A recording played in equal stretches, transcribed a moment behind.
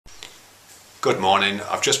Good morning.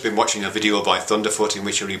 I've just been watching a video by Thunderf00t in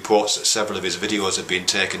which he reports that several of his videos have been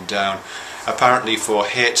taken down, apparently for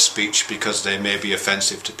hate speech because they may be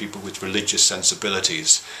offensive to people with religious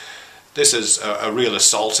sensibilities. This is a real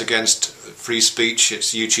assault against free speech.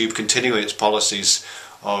 It's YouTube continuing its policies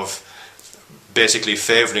of basically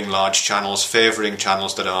favouring large channels, favouring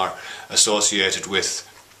channels that are associated with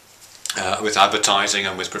advertising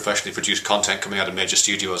and with professionally produced content coming out of major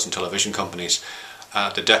studios and television companies,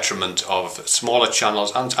 at the detriment of smaller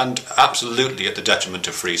channels and absolutely at the detriment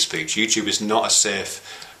of free speech. YouTube is not a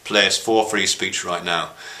safe place for free speech right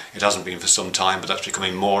now. It hasn't been for some time, but that's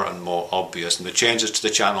becoming more and more obvious. And the changes to the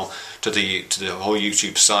channel, to the whole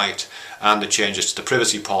YouTube site, and the changes to the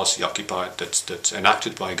privacy policy that's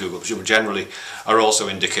enacted by Google generally are also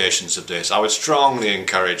indications of this. I would strongly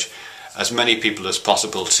encourage as many people as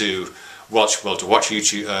possible to watch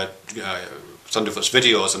YouTube, Thunderf00t's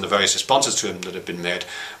videos and the various responses to him that have been made,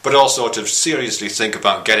 but also to seriously think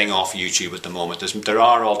about getting off YouTube at the moment. There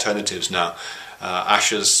are alternatives now.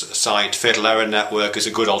 Ash's site, Fatal Error Network, is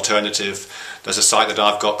a good alternative. There's a site that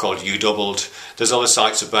I've got called YouDoubled. There's other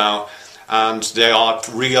sites about, and they are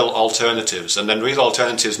real alternatives. And then real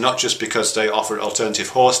alternatives not just because they offer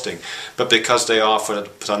alternative hosting, but because they are, for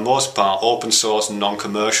the most part, open source and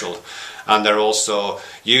non-commercial. And they're also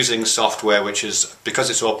using software which is,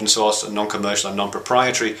 because it's open source and non-commercial and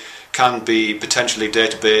non-proprietary, can be potentially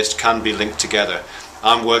databased, can be linked together.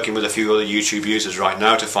 I'm working with a few other YouTube users right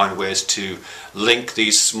now to find ways to link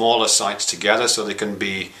these smaller sites together so they can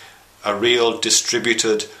be a real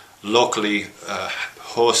distributed, locally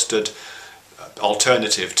hosted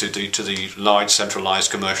alternative to the large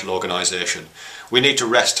centralized commercial organization. We need to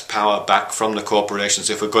wrest power back from the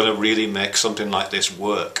corporations if we're going to really make something like this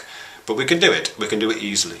work. But we can do it. We can do it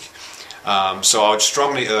easily. So I would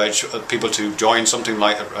strongly urge people to join something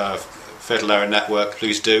like Fatal Error Network.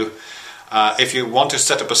 Please do. If you want to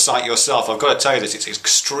set up a site yourself, I've got to tell you this, it's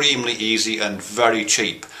extremely easy and very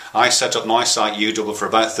cheap. I set up my site YouDoubled for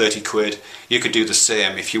about 30 quid. You could do the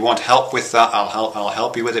same. If you want help with that, I'll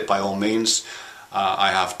help you with it by all means. I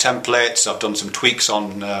have templates. I've done some tweaks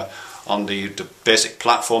on the basic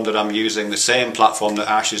platform that I'm using, the same platform that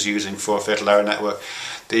Ash is using for Fatal Error Network.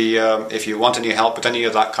 If you want any help with any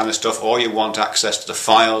of that kind of stuff, or you want access to the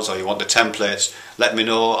files, or you want the templates, let me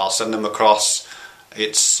know. I'll send them across.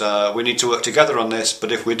 We need to work together on this, but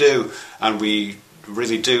if we do, and we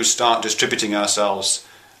really do start distributing ourselves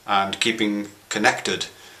and keeping connected,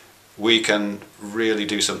 we can really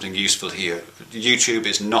do something useful here. YouTube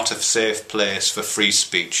is not a safe place for free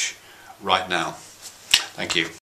speech right now. Thank you.